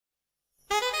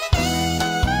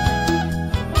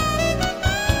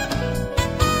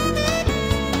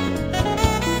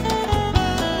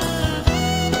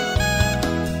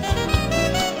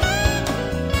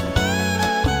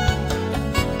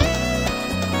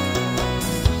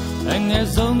ngài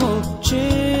giống một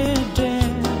chết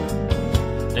đen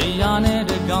để anh ấy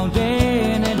được gồng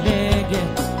đen để lê ghé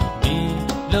đi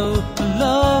lâu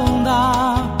lâu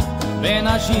ta bên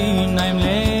anh chỉ nằm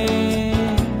lê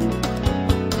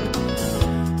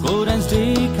golden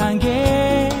day khang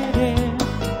ghé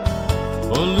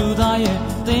olu ta ye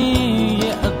tin ye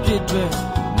ấp chết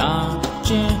na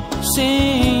trên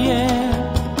xin ye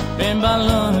bên ba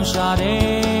lon xa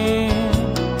đê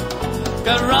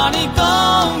Karani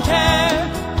công thế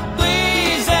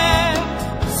tuy dễ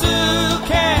sự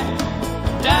khe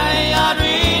đại à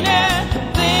duy nè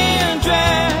tiếng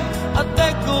tre ở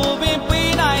đây cô bên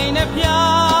quý này nè pia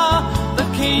tất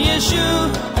khi Giêsu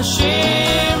ở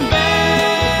trên bên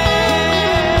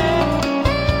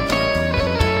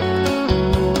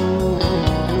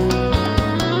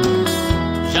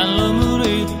chẳng lo mưa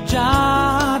đi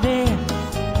cha đê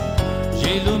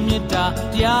dễ luôn như ta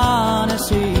tia nè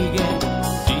suy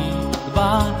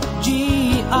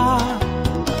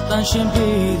tan shin pe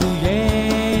du ye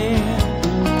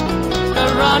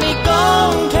Karani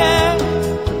công thế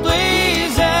tuy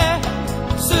dễ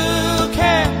sự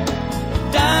khe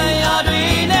đại à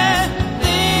duy nè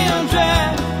tiếng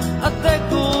tre ở đây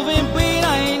cô bên quý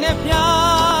này nè pia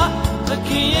tất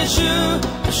khi Giêsu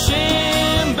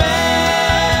shin pe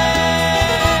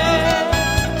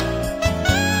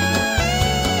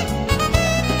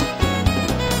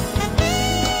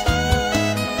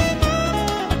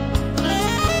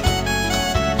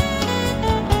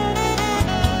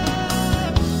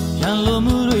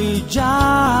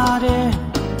Jade,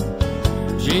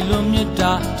 Jelum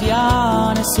yata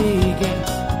tiane sege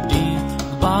di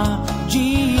ba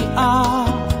ji a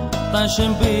tan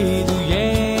shin pe du ye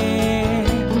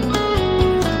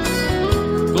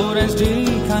golden day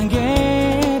khang ge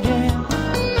de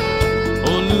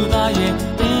olu da ye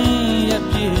tin ye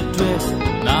piet twe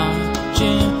na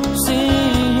chin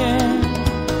sin ye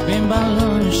bin ba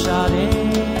lon sha de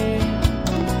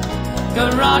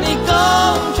Karani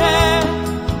công thế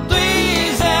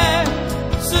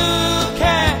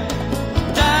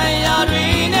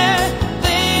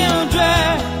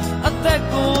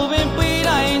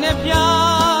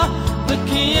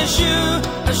Giêsu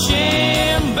ở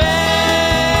trên bên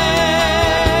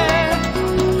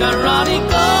Karani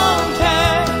công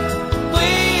thế tuy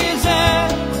dễ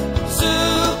sự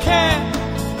khe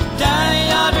đại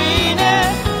à duy nè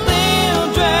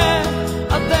tiếng tre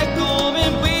ở đây cô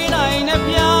bên quý này nè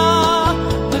pia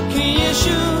tất khi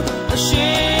Giêsu ở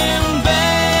trên bên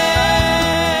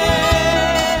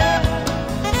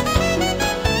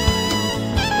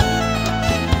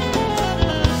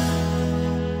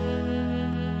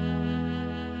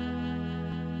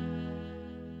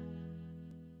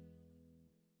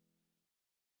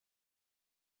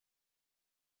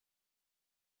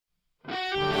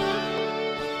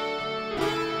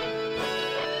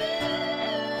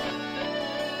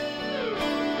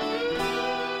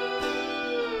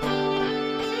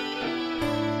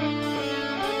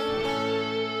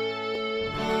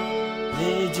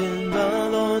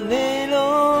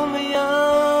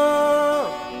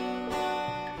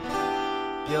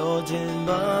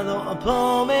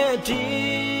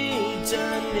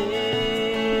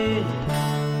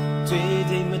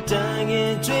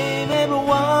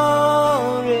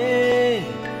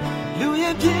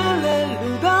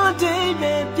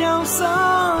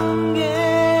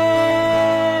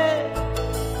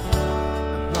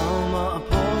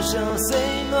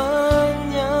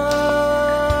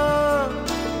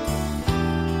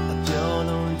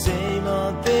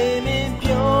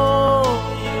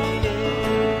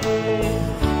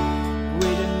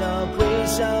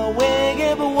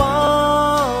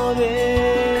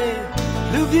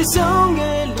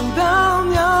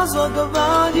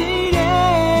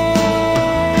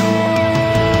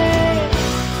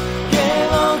Yeah.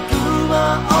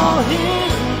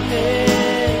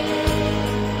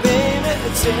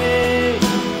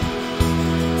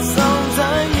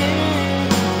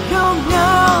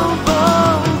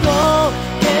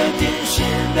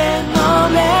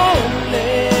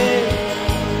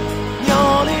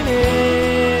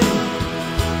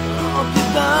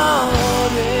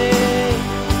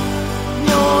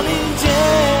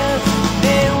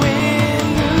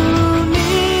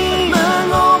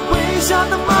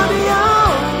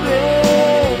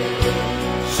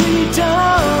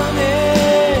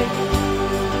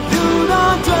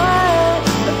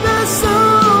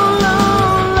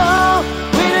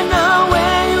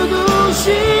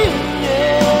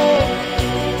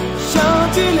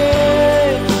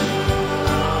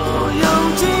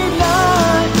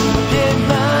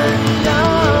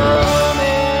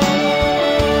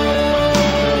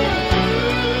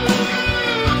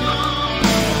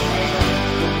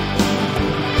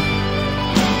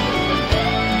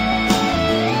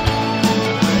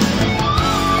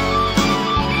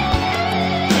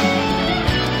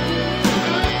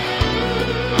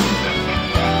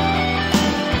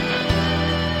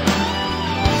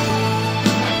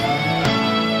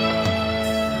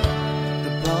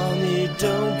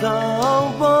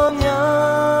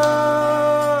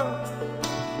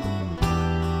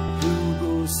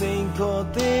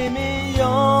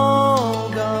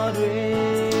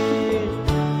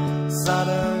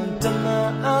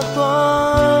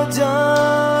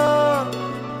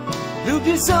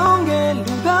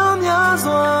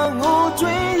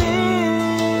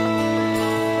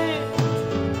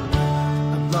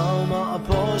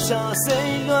 ရှာစိ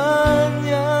တ်လွမ်း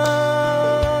ညာ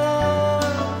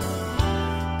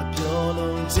အပြော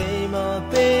လုံးချိန်မှာ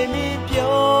သိမိ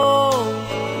ပြော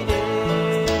ရည်တယ်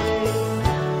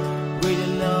ဝေဒ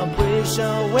နာပွေရှာ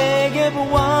ဝဲခဲ့ဘ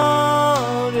ဝ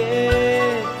တွေ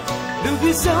လူဖြ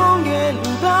စ်ဆုံးခဲ့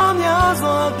လူသားများ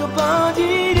စွာကပါကြ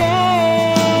ည့်တ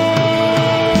ယ်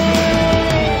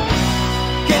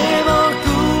ကဲမ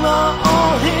ကူမအော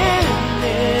င်ဟင်း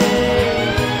နေ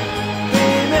ပေ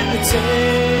မဲ့အချိ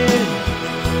န်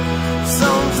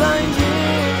ဆုံးဆိုင်ရ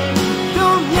င်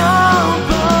တို့မြောက်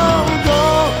ဖို့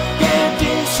တော့ကဲတ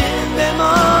င်ရှင်တယ်မ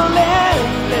လဲ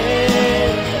လေ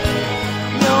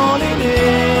မျောလေး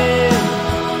နေ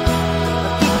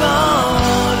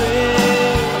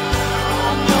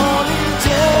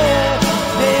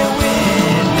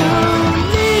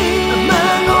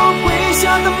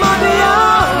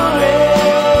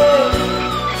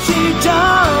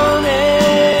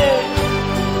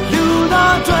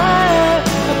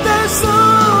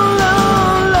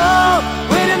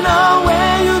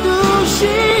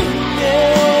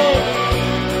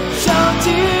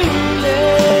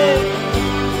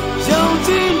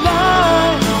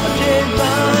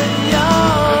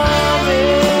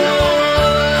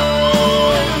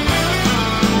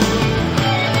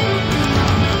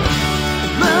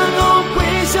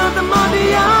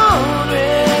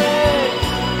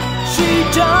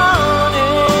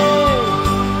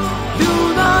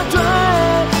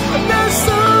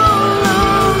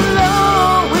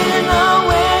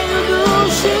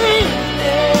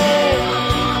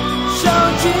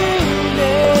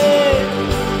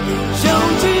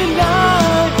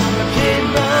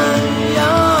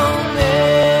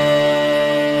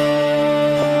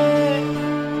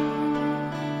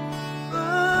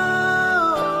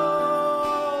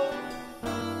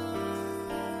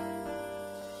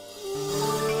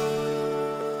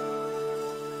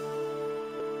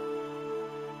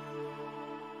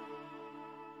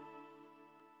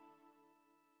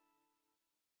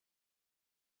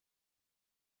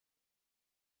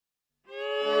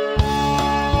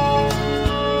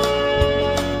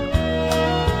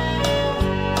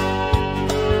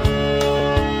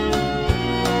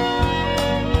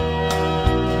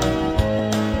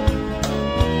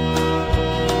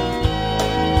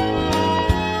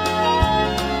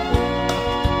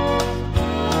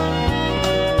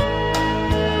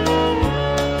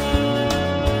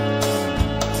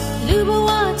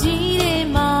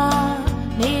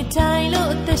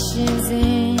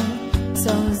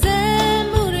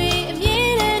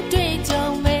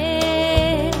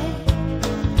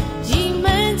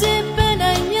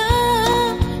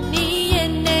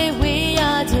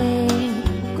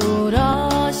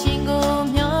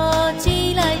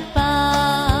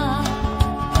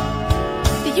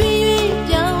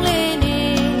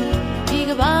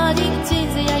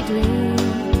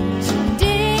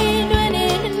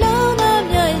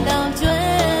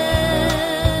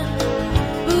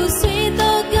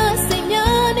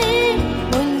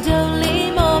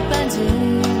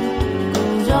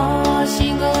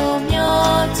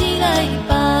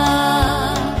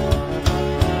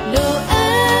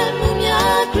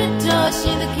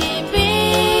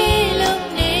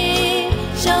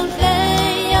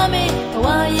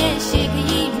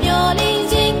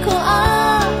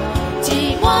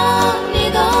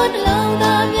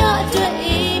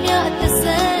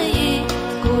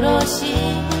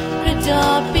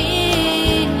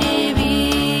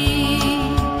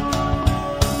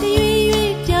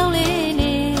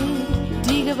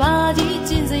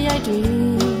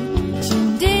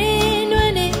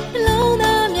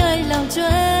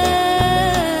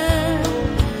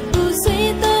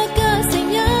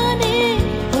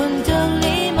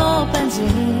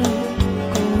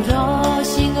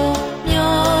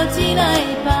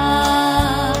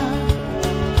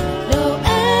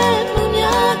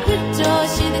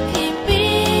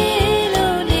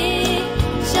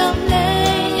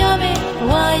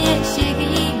Shake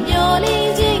it, you're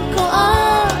leading, go on.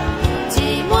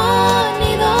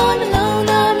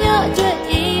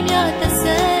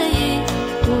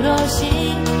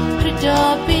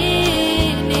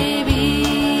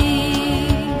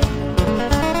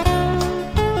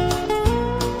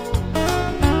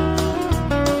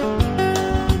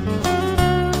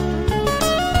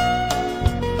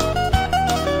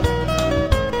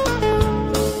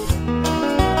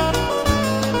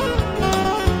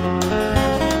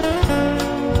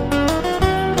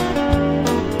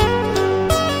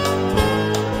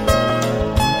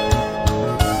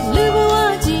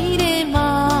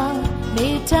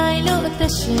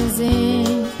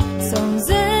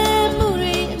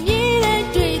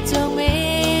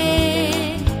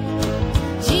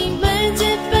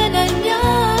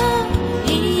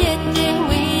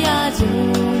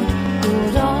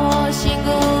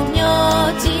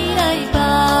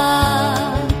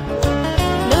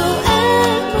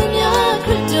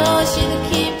 she the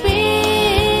keep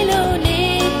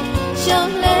lonely. Shall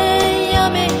lay a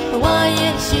me, why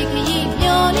she keep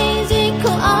yawning,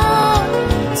 zico out.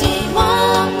 Tima,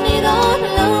 neither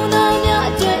alone, I'm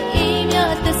not doing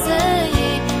the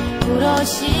same.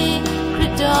 Kuroshi,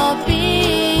 Kritopi,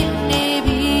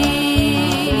 maybe.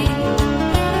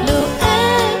 Look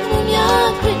at Mumia,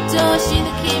 Kritoshi,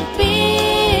 the keep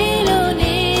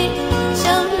lonely.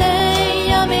 Shall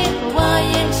lay a me, why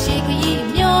she keep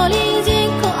yawning,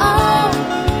 zico out.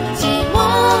 Tima,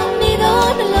 neither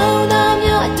alone, I'm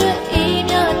not doing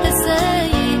the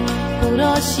same.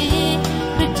 Kuroshi,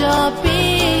 Kritopi,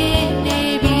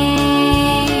 maybe.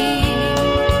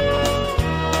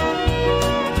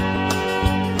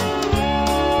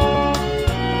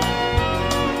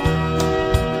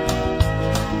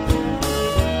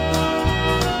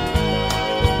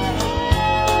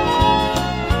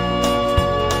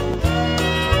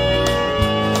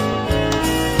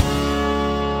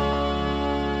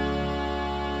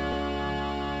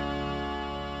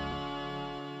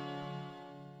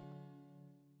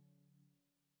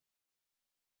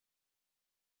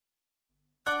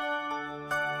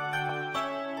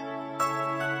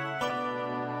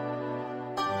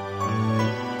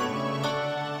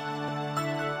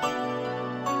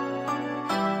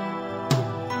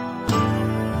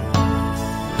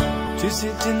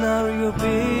 Scenario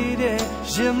bide,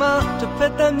 Jema to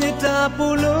Petamita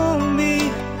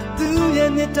Pulumi,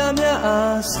 Tuyanita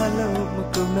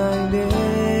Salom Kunaile.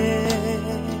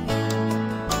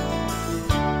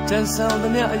 Ten sound the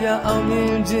Naya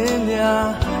Amin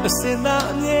Jinia, a Sena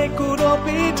Nekuro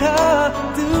Pita,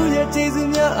 Tuya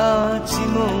Jesunia,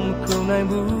 Chimon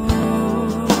Kunaibu.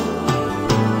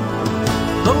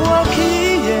 Oaki,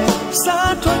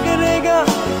 Satwakarega,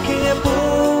 Kiapo,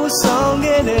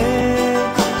 Songene.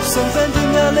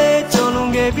 Something le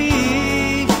John Gaby,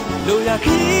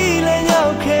 Loyaki,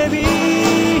 Layao Kaby,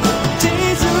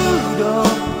 Tizudo,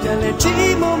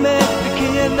 Yaletimo, the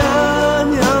Kiana,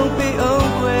 young be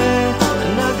away,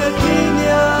 Naga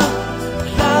Kenya,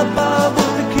 Lapa,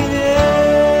 the Kenya.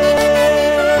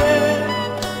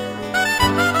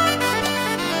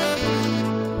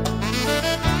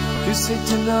 You say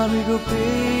to Narigo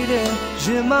Pede,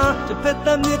 Jema, the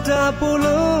Petamita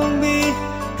Pulumi.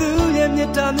 Tuya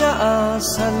Tamya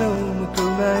Salom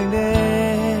Kunaine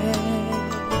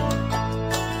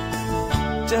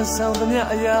Just sound the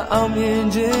Naya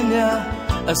Aminjinia,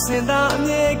 a Senda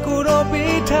Nekuro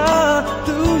Pita,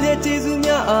 Tuya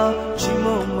Tizunia,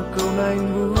 Chimom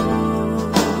Kunainu.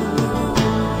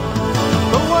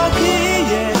 Oaki,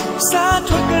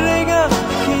 Satwakarega,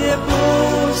 Kiapo,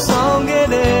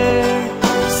 Songene,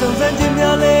 Something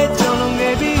le John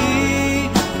Gaby.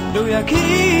 Loyaki,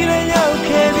 Layao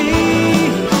Kaby,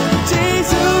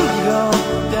 Tizudo,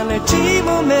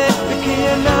 Yaletimo, the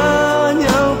Kiana,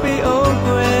 young be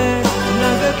away,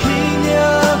 Naga Kenya,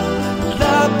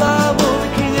 Lapa, the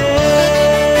Kenya.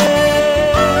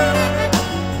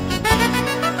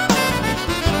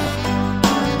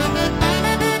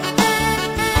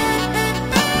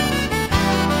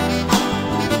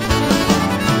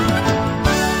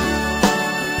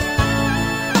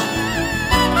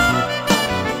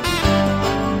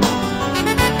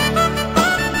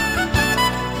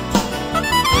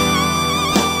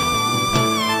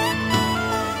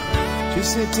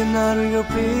 Scenario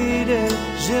Pede,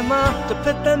 Jema, the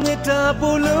Petamita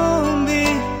Pulumbi,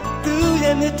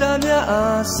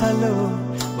 Tuyanitania Salom,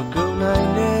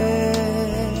 Wakunaine.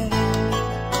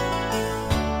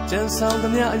 Ten sound the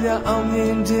Naya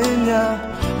Aminjinia,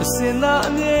 a Sena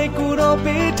Nekuro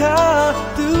Pita,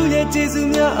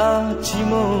 Tuyetizunia,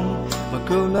 Chimon,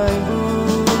 Wakunaibu.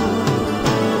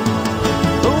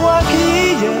 Oaki,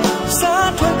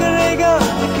 Satwakarega,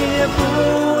 Kiapo,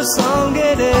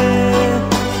 Songede.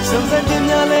 Something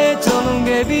le John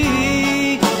Gaby,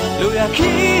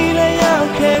 Loyaki, Layao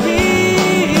Kaby,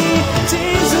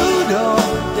 Tizudo,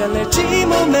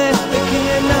 Yaletimo, the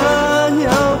Kiana,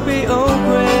 young be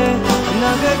away,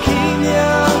 Naga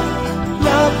Kenya,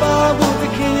 Lapa, the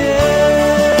Kenya.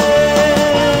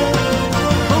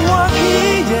 Oaki,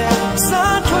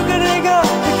 Satwakarega,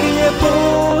 the Kiapo,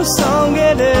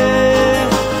 Songede,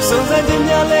 something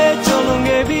le John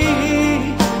Gaby.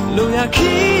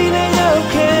 Loyaki, Layao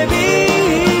Kaby,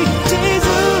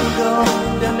 Tizudo,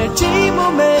 Yaletimo,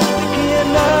 the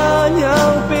Kiana,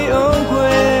 young be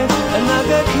away,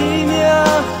 Naga Kenya,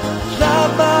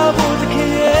 Lapa, the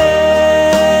Kenya.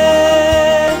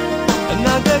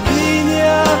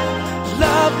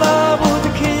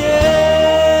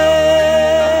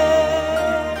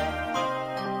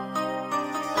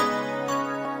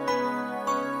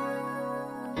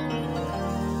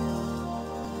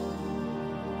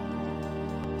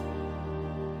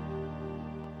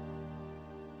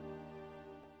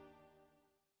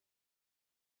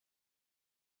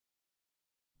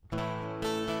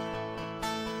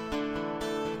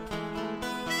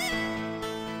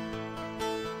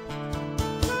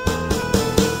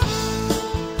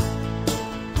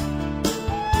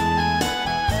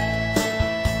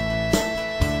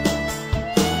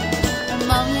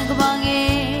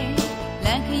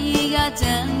 တ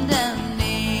န်တန်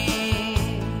နေ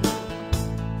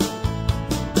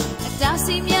အတား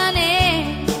စီများနဲ့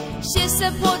ရှစ်ဆ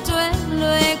က်ဖို့တွဲမ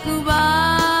လွယ်ကူပါ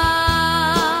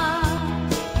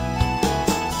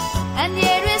အန်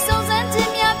ရဲ့ရစုံစမ်းခြ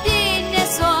င်းများပြည့်နေ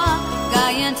စွာကာ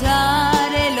ယံထား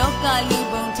တဲ့လောကလူ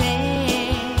ပုံထဲ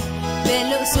ဘယ်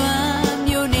လိုစွမ်း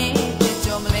မျိုးနဲ့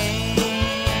ကြော်မလဲ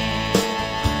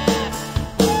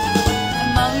အ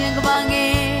မောင်ရင်ကပါင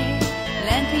ယ်လ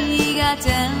မ်းခရီးကတ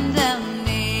န်တန်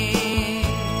နေ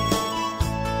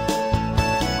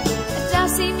အတား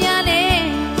စီများနဲ့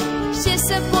ရှစ်ဆ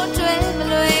က်ဖို့တွဲမ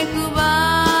လွယ်ကူပါ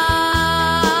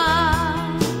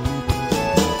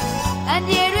အန်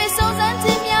ရဲ့ရစုံစမ်းခြ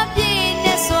င်းများပြည့်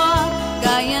နေစွာ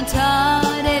ကာယံ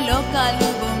ထားတဲ့လောကလူ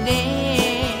ပုံထဲ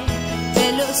ဘ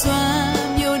ယ်လိုစွမ်း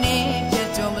မျိုးနဲ့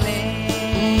ကြော်မလဲ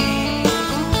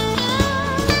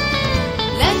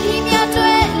လမ်းကြီးများ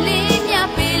တွဲလေးများ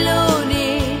ပေးလို့နေ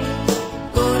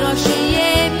ကိုရောရှင်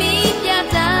ရဲ့မိပြ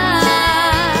တာ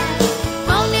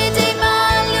မောင်နေချိန်မှာ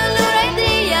လူလူတိုင်းတ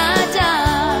ရားကြ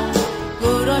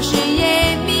ကိုရောရှင်ရဲ့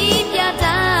မိပြ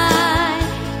တာ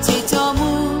ချစ်တော်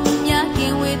မူများက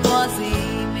င်းဝေးသွားစေ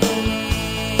မယ်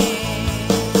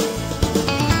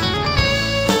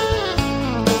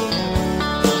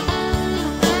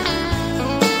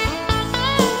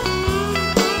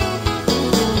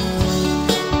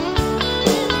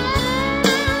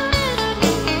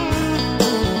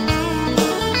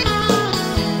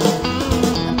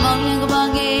အမောင်ရင်ကပါ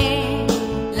ငယ်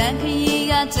လမ်းခရီး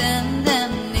ကတန်တ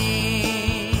န်နေ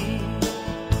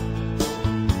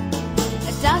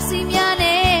အတားစီများ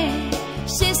နဲ့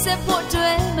ရှစ်ဆက်ဖို့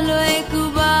တွဲမလွယ်ကူ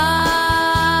ပါ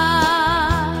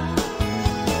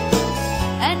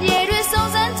အန်ရဲ့ရစုံ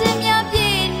စမ်းခြင်းများပြ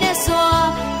ည့်နေစွာ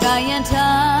ကာယံ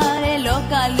ထားတဲ့လော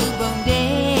ကလူပုံထဲ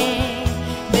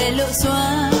ဘယ်လိုစွ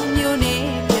မ်းမျိုးနဲ့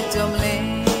ကြော်မလဲ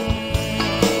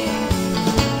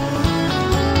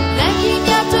လမ်းကြီး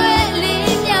များတွဲ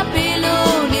လေးများပေး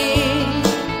လို့နေ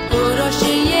ကိုရောရှ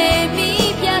င်ရဲ့မိ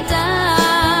ပြတာ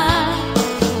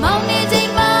မောင်နေချိ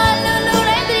န်မှာလူလူ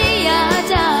တိုင်းတရား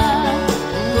ကြ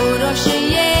ကိုရောရှင်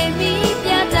ရဲ့မိ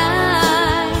ပြတာ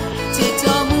ချစ်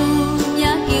တော်မူ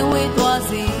များကင်းဝေးသွား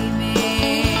စေမ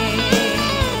ယ်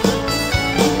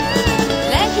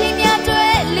လက်ကြီးများတွဲ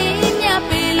လေးများ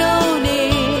ပေးလို့နေ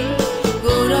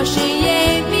ကိုရောရှင်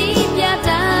ရဲ့မိပြ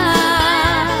တာ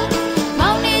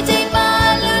မောင်နေချိန်မှာ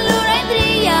လူလူတိုင်းတ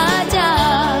ရားကြ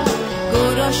ကို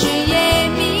ရောရှင်ရဲ့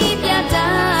မိပြတာ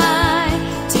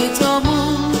ချစ်တော်မူ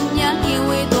များကင်း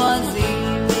ဝေးသွားစေ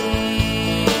မယ်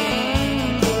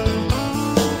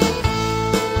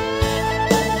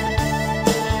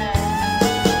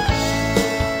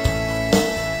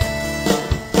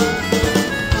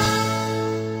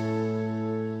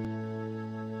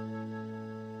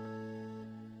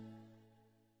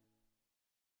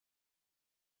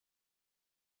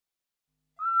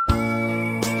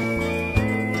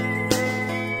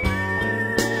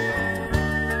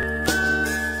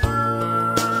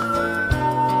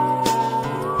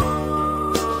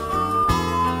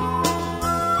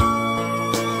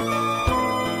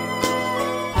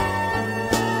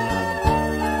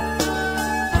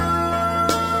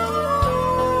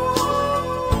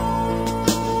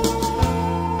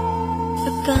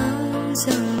အကောင်း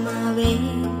ဆုံးမှာပဲ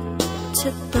ချ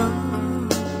စ်တော်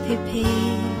ဖေဖေ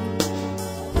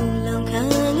ဦးလောင်ခံ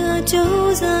ငါ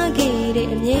ကြိုးစားခဲ့တဲ့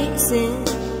အမြဲစင်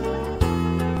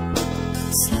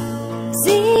ဆုံးစ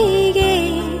ည်းခဲ့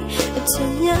အချ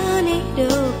စ်များနဲ့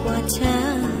တော့ကွာချာ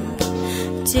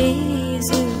ကျေး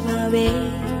ဇူးပါပဲ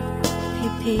ဖေ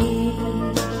ဖေ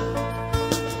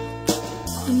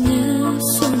အမြဲ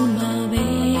ဆုံးမှာပဲ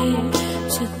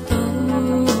ချစ်တော်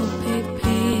ဖေ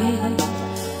ဖေ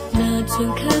နာကျ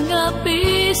င်ခံငါ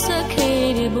ပေးစခဲ့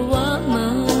တဲ့ဘဝမှာ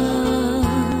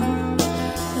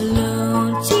အ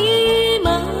လုံးကြီး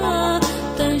မှာ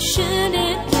တန်ရှင်း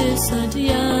တဲ့သစ္စာတ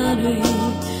ရားတွေ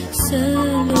ဆက်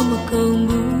လို့မကုန်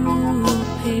ဘူး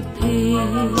ဖေဖေ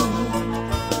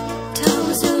ထော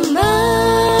င်စုမ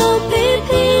ဖေ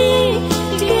ဖေ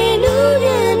ဒီကနေ့နူးရ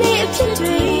တဲ့အဖြစ်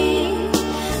တွေ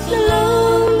နှ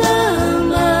လုံးသား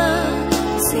မှာ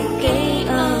စိတ်ကိ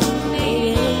အောင်နေ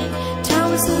တဲ့ထော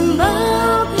င်စုမ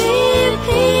ဖေ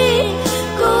ဖေ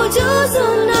ကိုကြိုး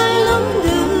စုံနိုင်လုံး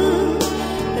သူ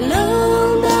နှ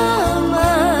လုံးသား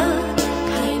မှာ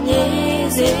ခိုင်မြဲ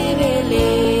စေပဲလေ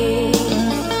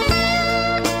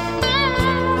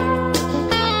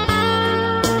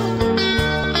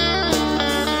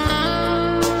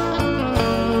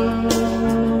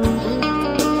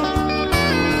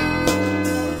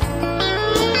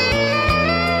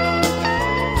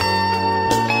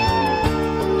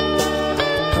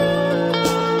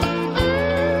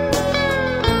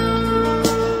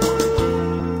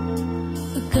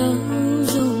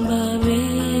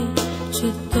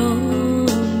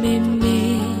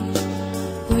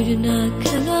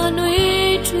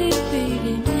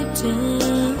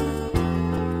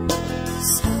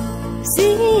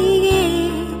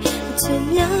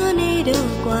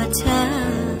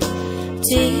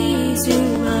Jesus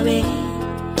ma be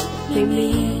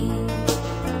baby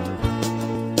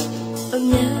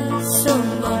nya som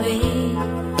ma be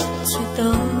chito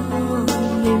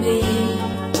baby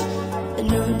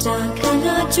no da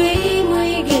kana chui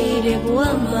mui ge de bwa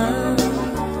ma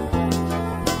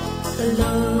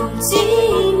lo ji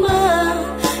ma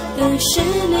the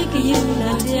shin ke you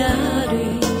la ya de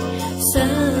sa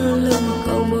lo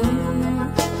ko mo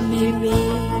baby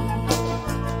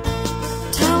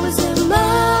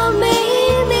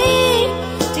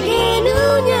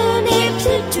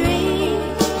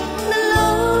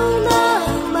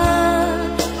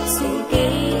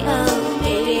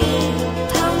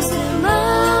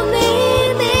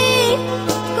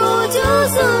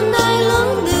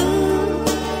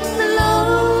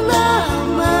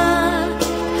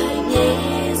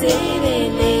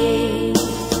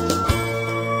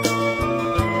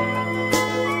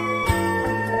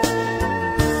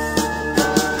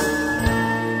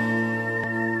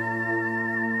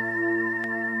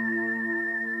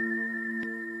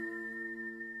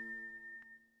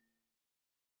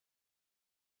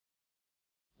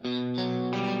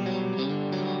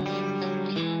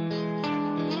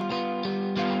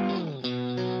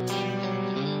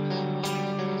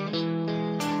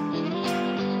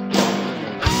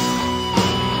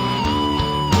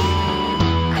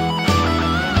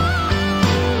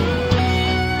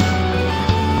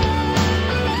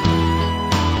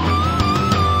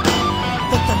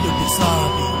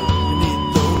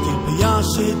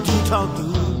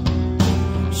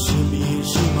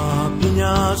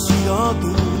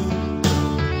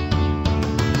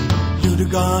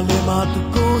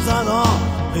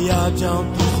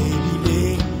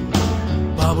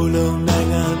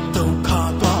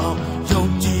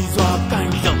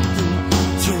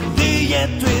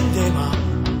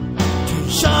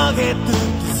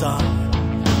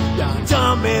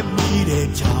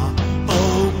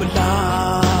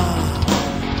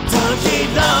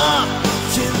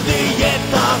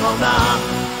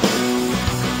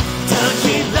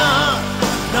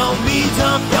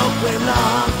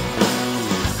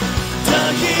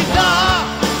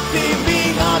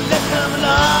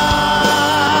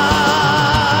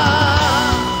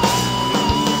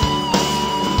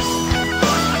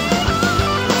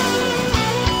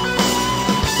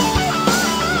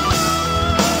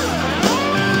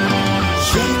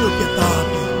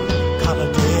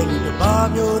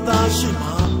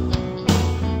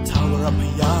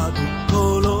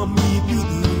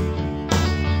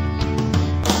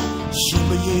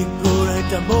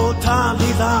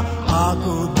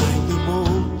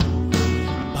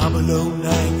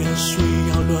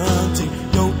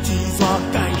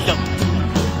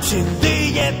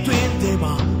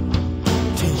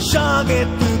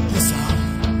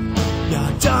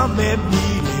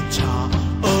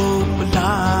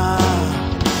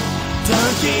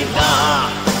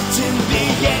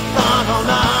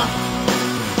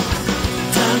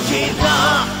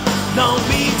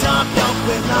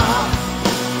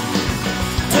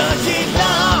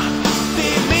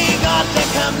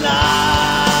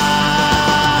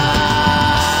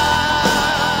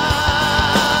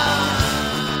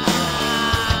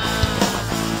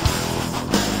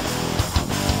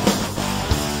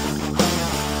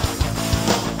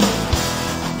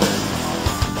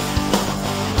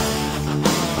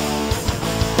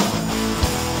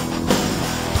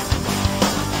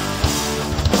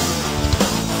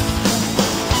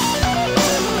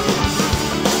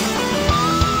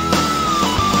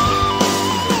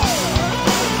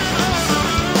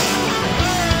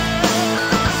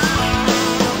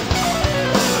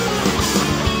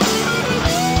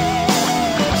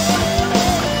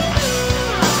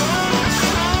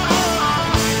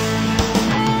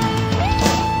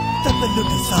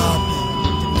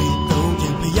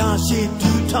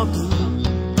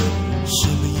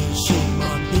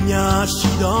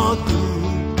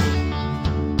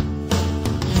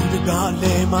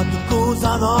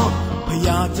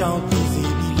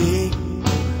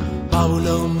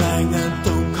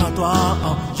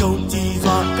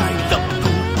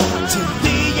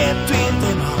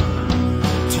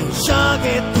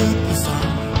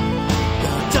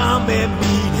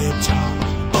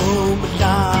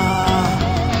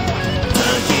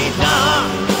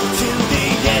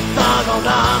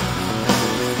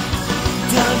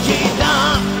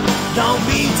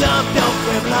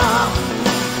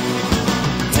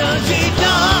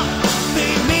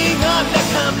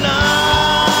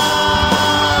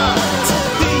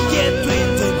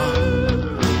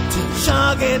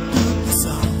Get through the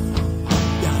sun,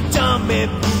 yeah,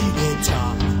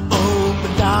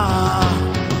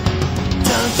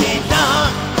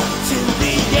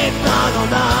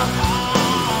 Tagona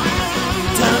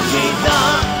Tagina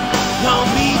No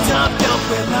meet up your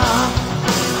winner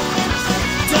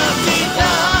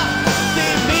Tagina The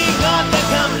big on the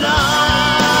camera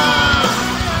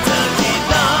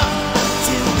Tagina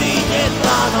To the head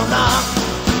Tagona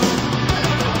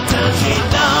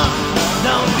Tagina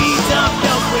No meet up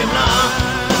your winner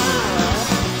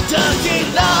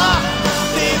Tagina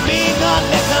The big on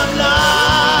the camera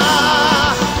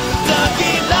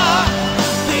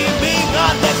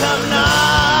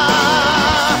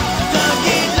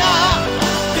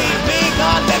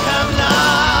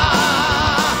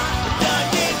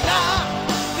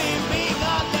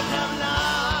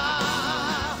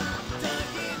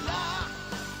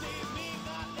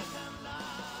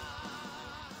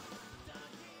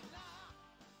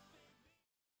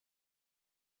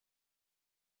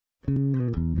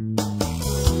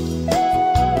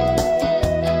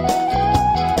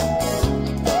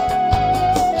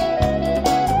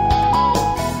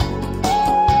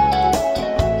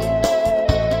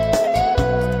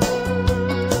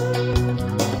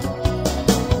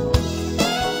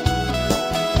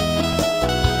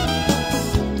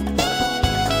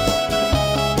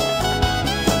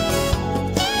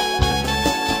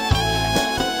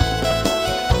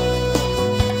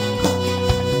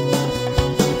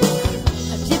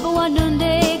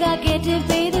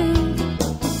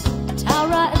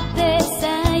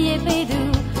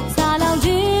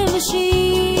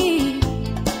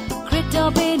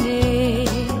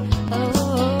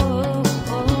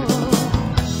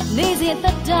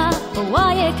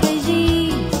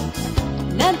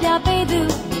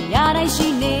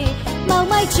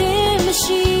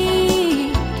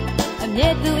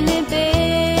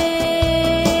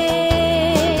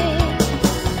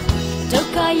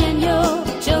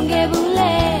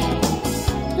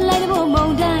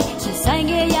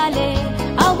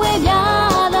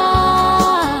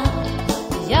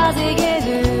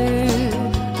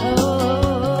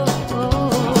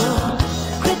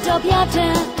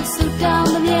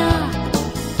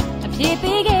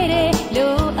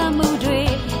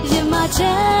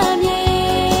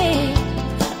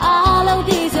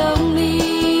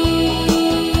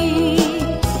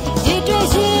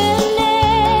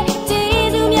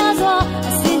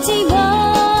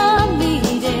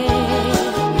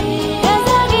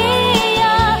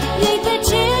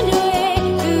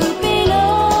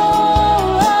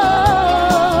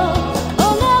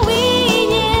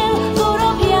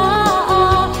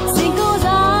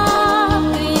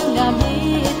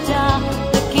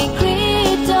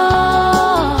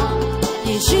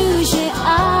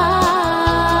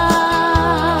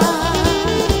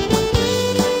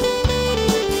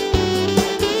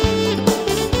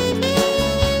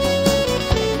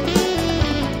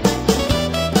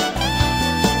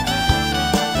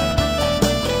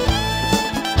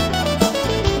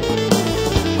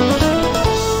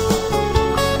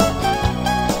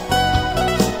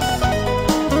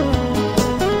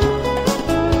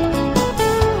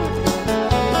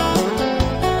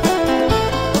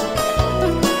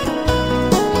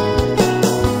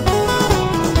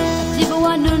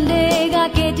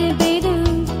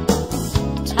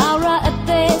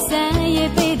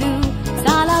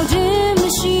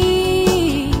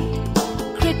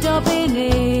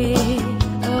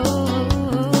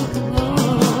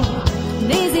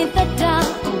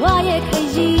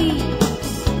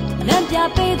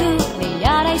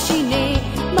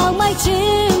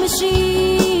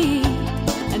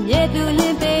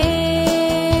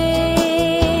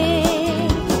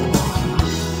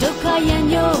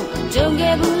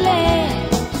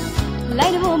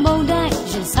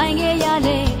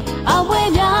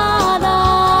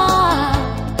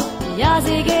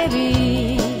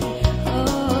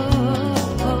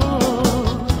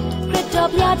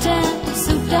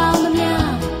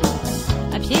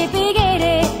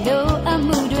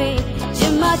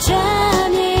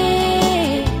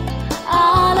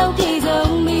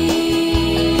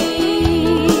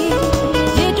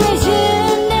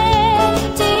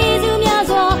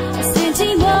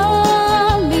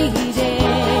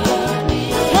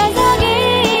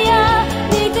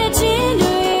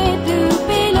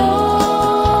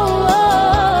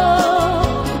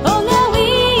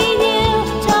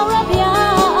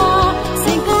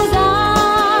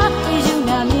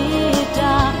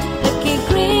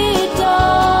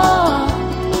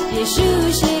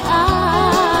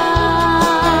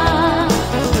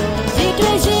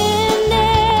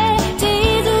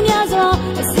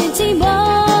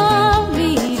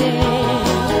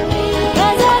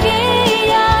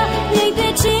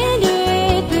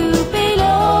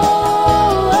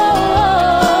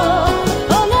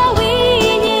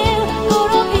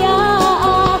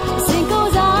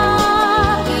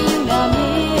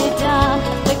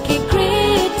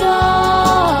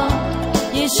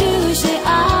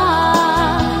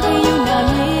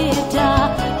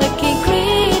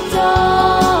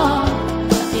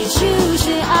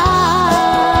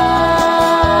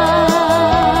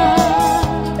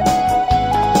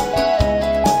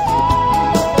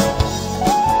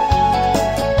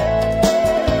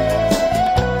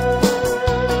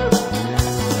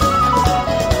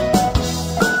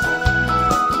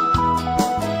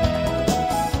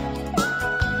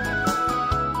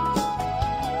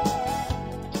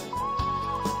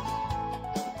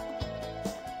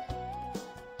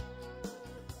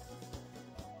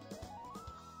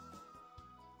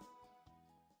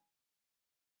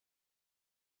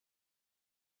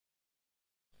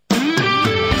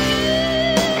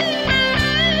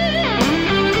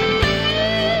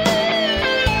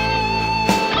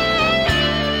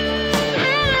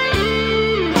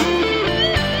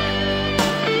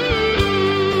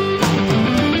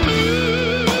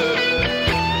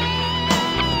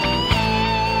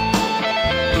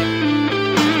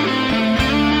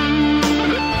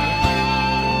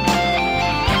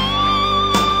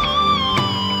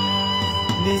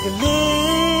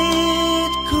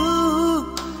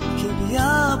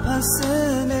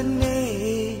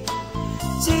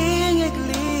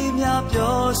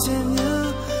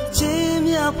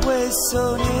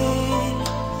ဆိုနေ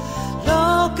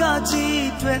လောကကြီး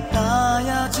အတွက်သာ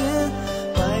ယာခြင်း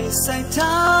ပိုင်ဆိုင်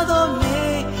ထားသောနေ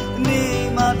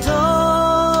မှာ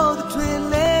တော့တွင်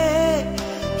လေ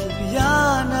ဖြစ်ပြ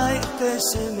နိုင်အသက်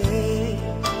ရှင်နေ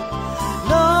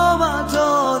လောဘ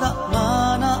ဒေါသမာ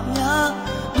နများ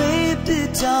မေ့ပြ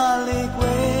ကြလေကွ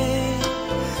ယ်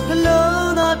နှ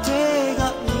လုံးသားတွေက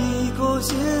ညီကို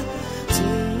ရှင်ချ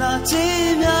င်သာခြ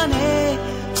င်းများနဲ့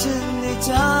ချင်နေ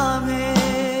ကြမယ်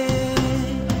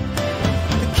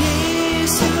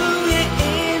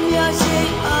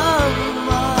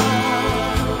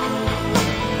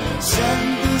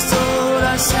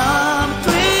想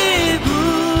对不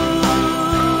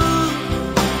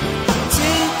紧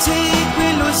紧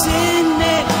归路心内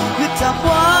越他光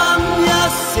呀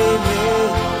谁没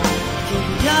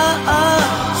给呀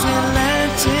虽然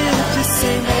只是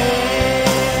谁没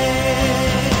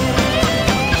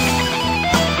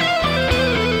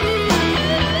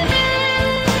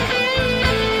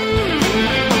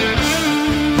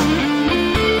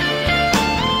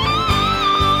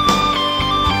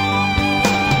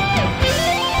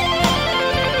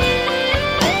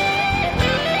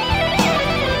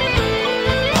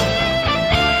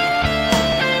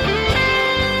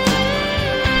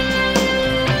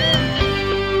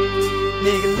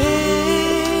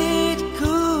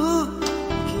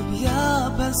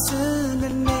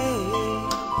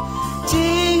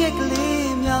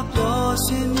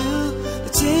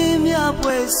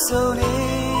ပွဲစုံနေ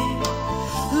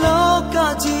လောက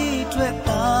ကြီးအတွက်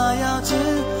သာယာခြ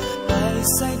င်းပိုင်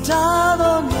ဆိုင်ထား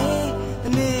သော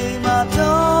နေမှာ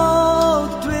တော့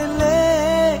တွင်လေ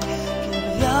ခင်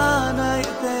ဗျာနိုင်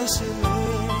အသက်ရှင်နေ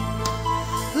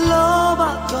လောဘ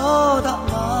ဒေါသ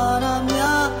မာန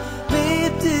များမေ့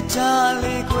ပြကြ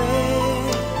လေကွယ်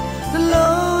နှ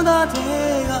လုံးသားတွေ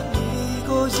ကဒီ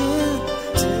ကိုရင်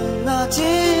ချင်သာခြ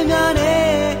င်းများ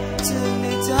နဲ့ချင်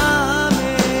နေကြ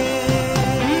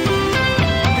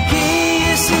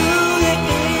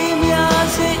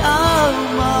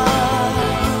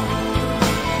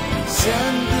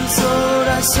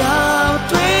想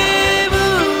对不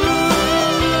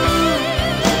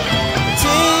紧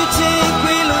紧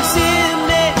归路心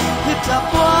内越他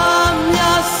光呀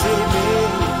谁没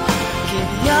给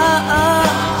呀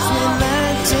虽然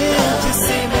只是谁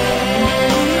没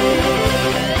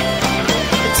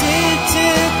紧紧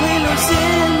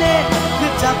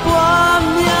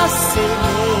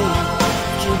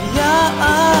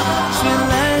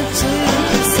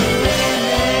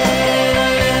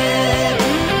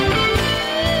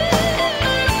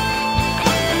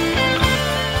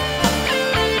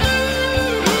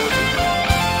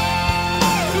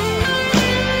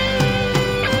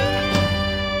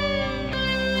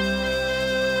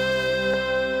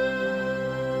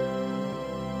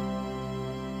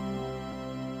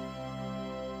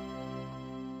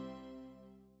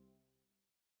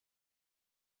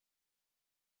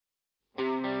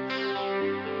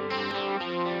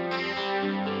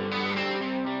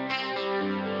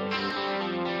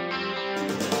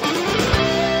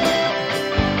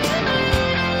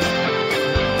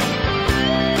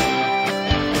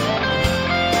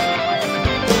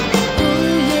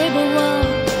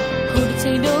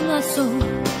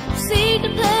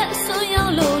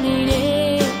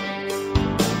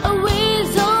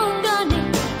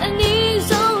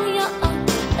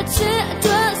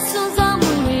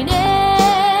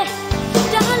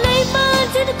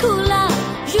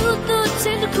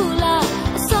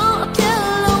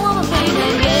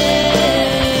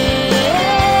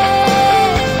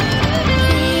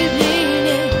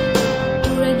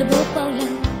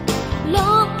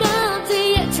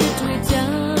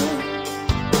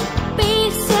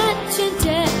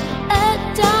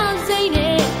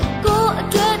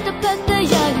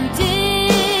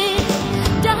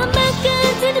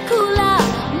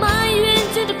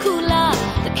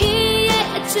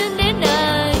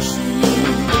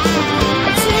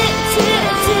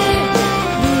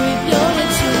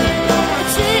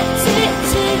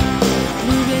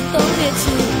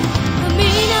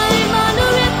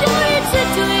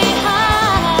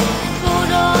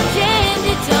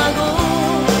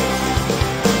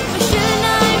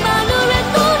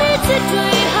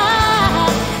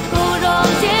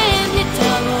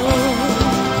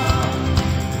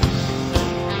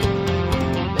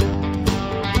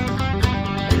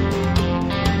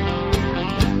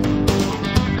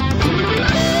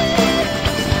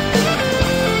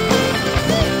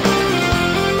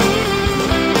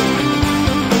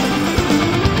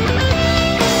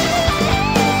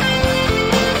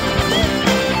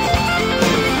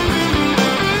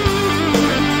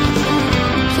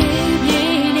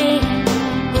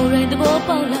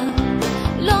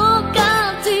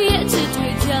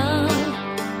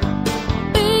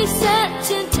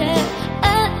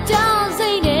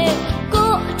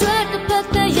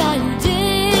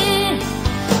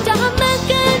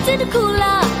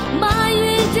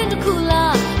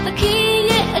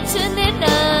Chit, chit,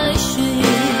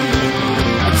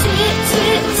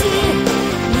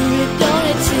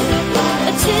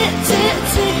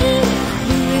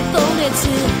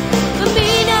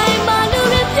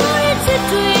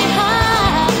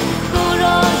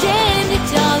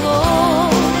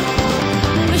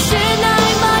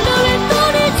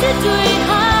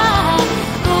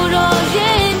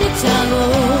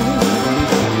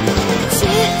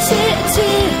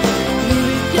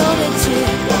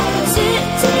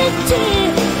 chit,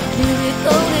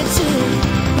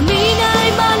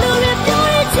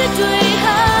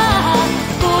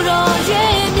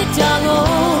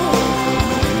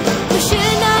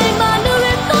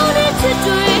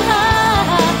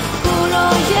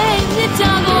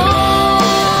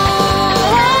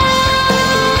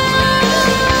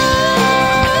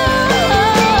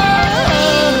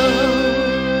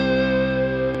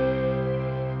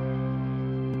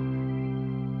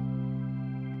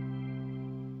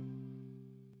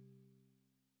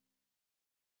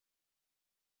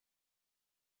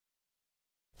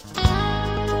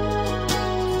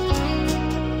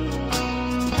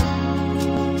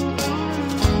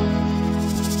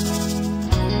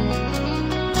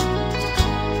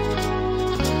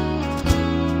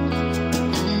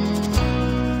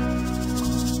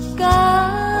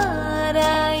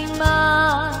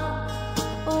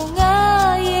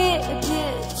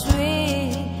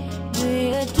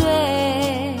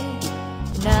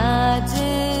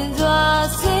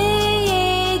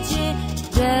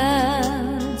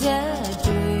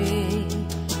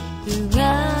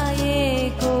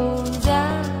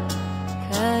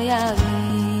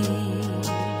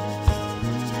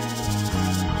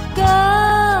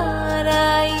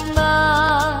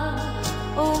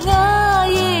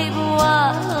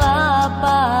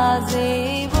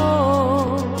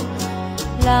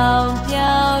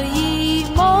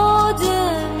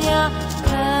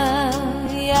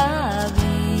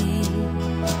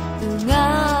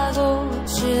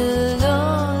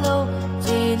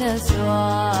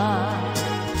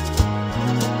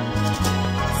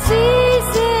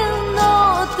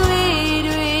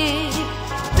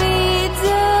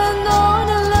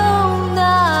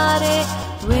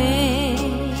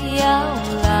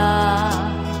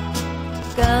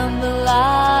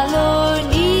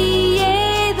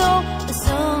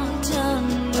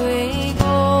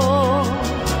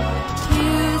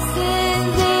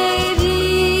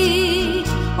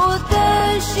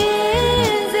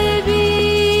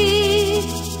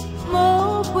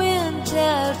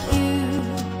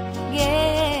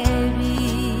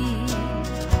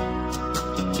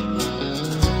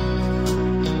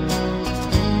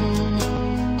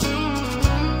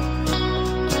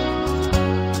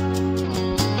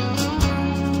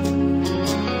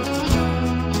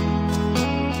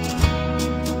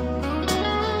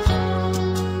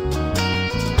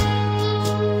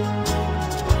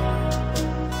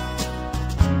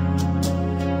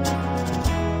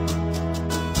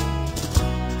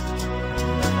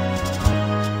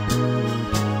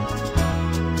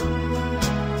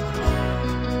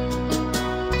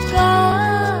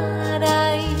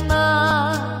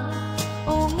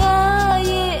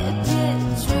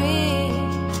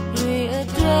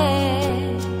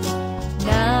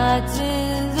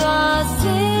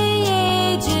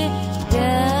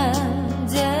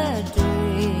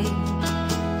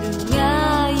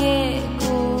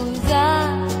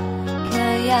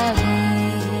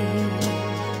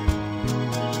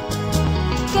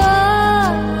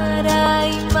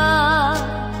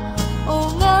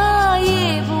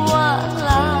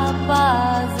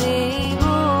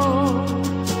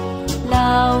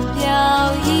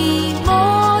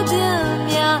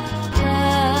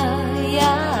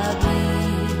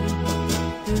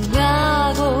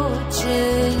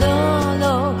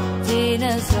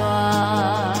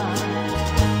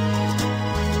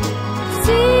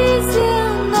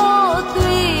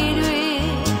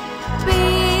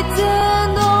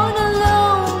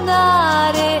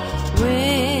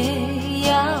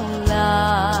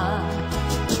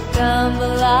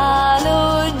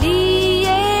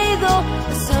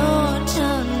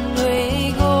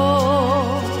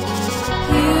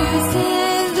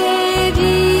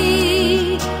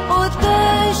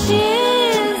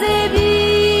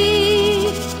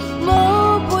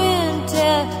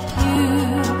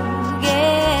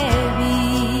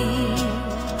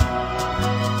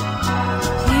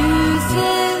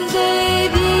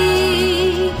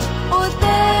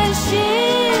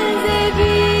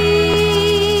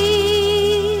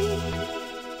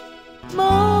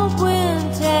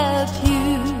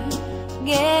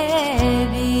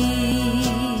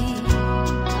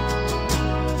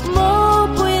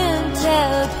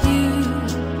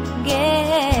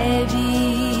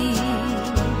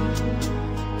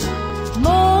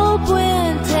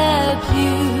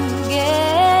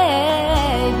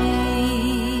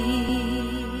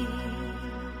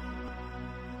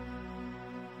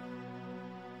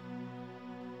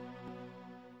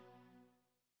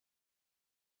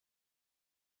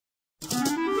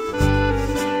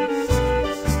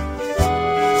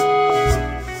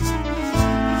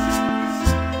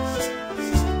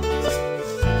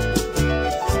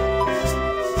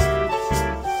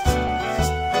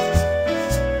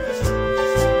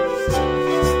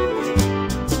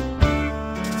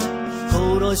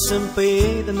 ရှင်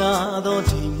ပေးသနာတော်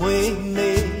ဒီမွေး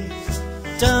နေ့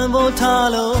တန်ဖိုးထား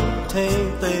လို့ထိမ့်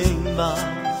သိမ့်ပါ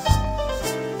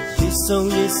ရေဆုံး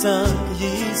ရေဆန်း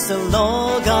ရေဆုံးလော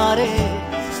ကတဲ့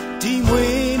ဒီ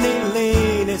မွေးနေ့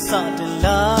လေးနဲ့စတင်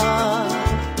လာ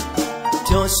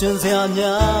ပျော်ရွှင်စရာ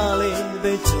များလေး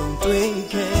ပဲကြုံတွေ့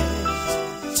ခဲ့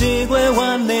ခြေခွဲဝ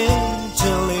မ်းနဲ့ချ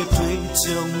င်လေးတွေ့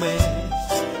ကြုံမဲ့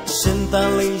ရှင်တ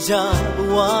န်လေးရဘ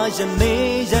ဝရနေ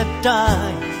ရတို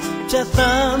င်းဖြတ်သ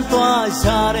န်းသွားရ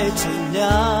တဲ့ချိန်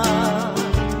များ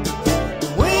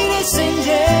ဝေးတဲ့ရှင်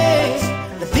ရဲ့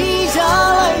တတိယ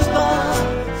လိုက်ပါ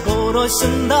ကိုရောရှ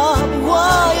င်သာဘဝ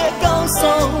ရဲ့ကောင်း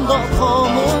ဆုံးသောဖို့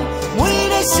မူဝေး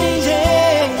တဲ့ရှင်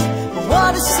ရဲ့ဘဝ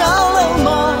တစ်လျှောက်လုံး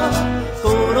မှာ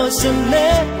ကိုရောရှင်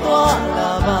နဲ့သွား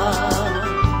လာပါ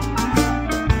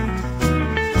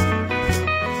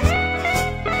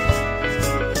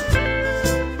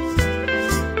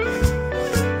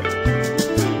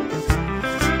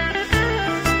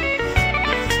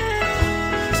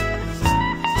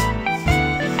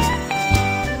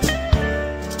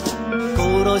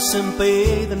ရှင်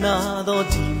ပေးသနာတော်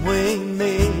ဒီမွေး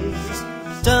နေ့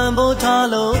တန်ဖိုးထား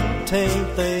လို့ထိမ့်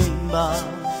သိမ့်ပါ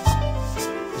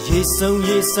ရေဆုံး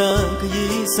ရေဆန်းခ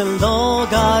ရီးစလော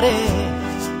ကတဲ့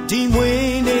ဒီ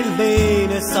မွေးနေ့လေး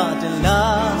နဲ့စတင်လာ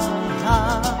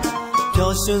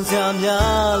ပျော်ရွှင်စရာ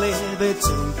များလေးပဲ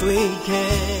ကြုံတွေ့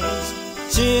ခဲ့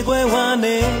ခြေခွဲဝမ်း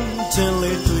နဲ့ချင်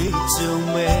လေးတွေ့ကြုံ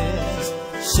မဲ့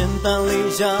ရှင်တန်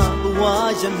လေးရဘဝ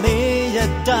ရနေရ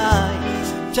တိုင်း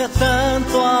ဖြတ်သန်း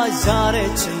သွားရ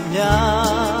တဲ့ချိန်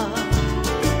များ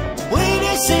ဝေး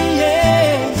တဲ့ရှင်ရဲ့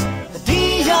တတိ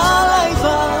ယလိုက်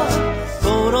ပါ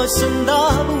ကိုရောရှင်သာ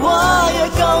ဘဝ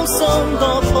ရဲ့ကောင်းဆုံး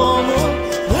သောဖို့မူ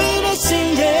ဝေးတဲ့ရှင်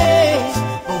ရဲ့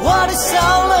ဘဝတစ်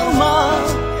လျှောက်လုံးမှာ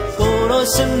ကိုရော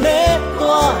ရှင်နဲ့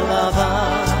သွားလာပါ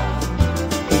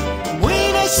ဝေး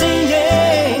တဲ့ရှင်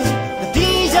ရဲ့တတိ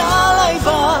ယလိုက်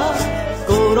ပါ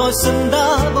ကိုရောရှင်သာ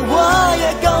ဘဝ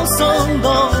ရဲ့ကောင်းဆုံး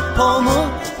သောဖို့မူ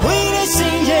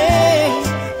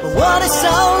What is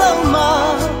all of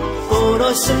my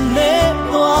Goro Shane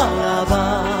Walaba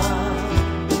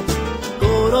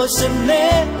Goro Shane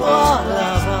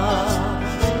Walaba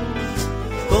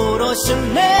Goro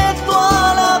Shane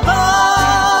Walaba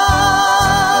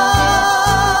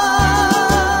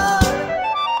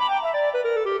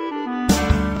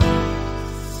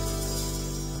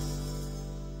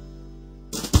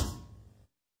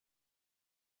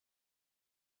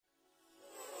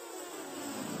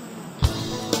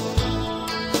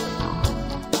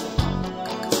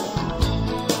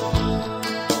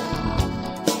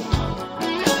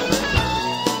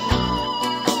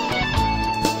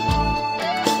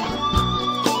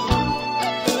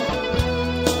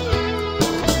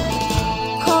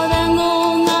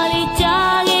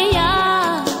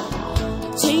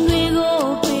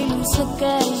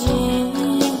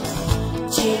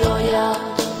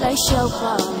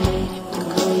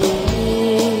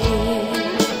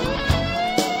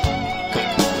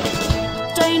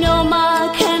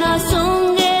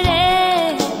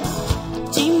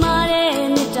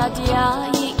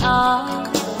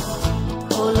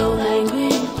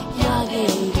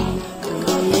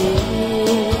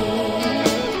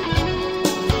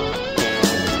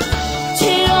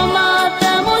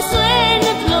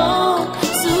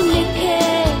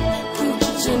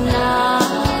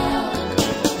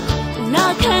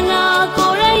Can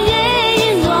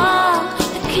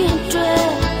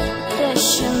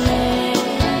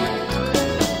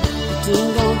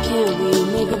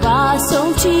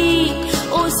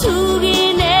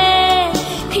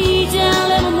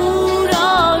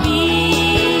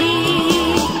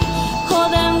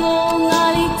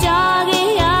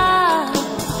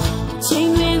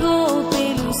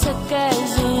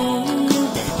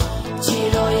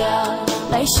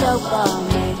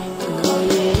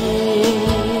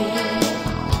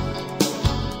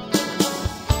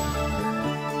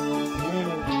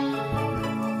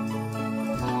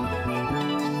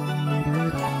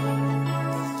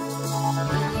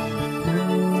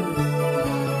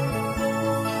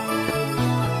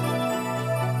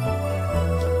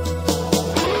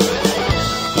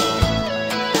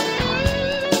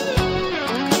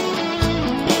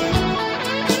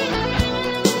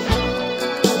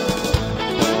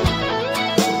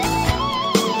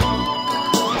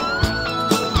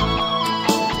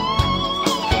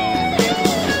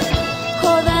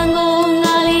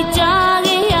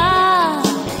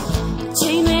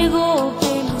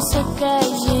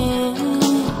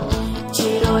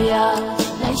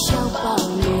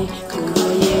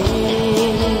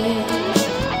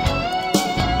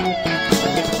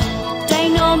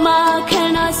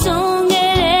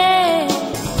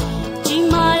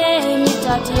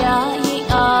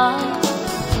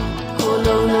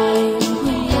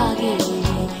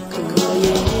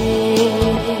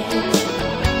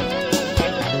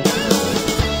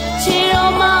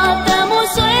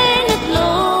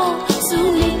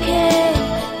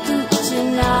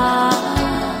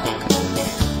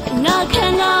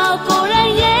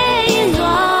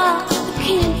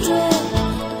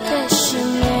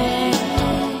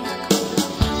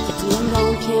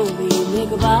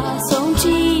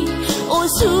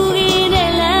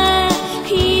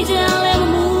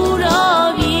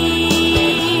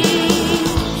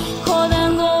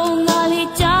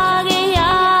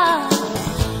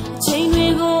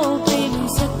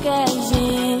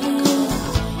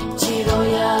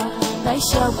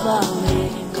မယ်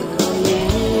ကိုရဲ့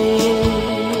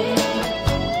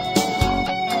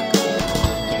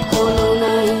ကိုလို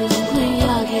နိုင်ခွင့်ရ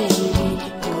ခဲ့ပြီ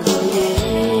ကိုရဲ့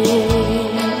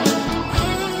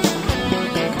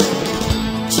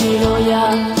ချီတော်ရ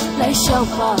လိုက်လျှောက်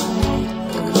ပါမယ်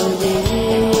ကို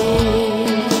ရဲ့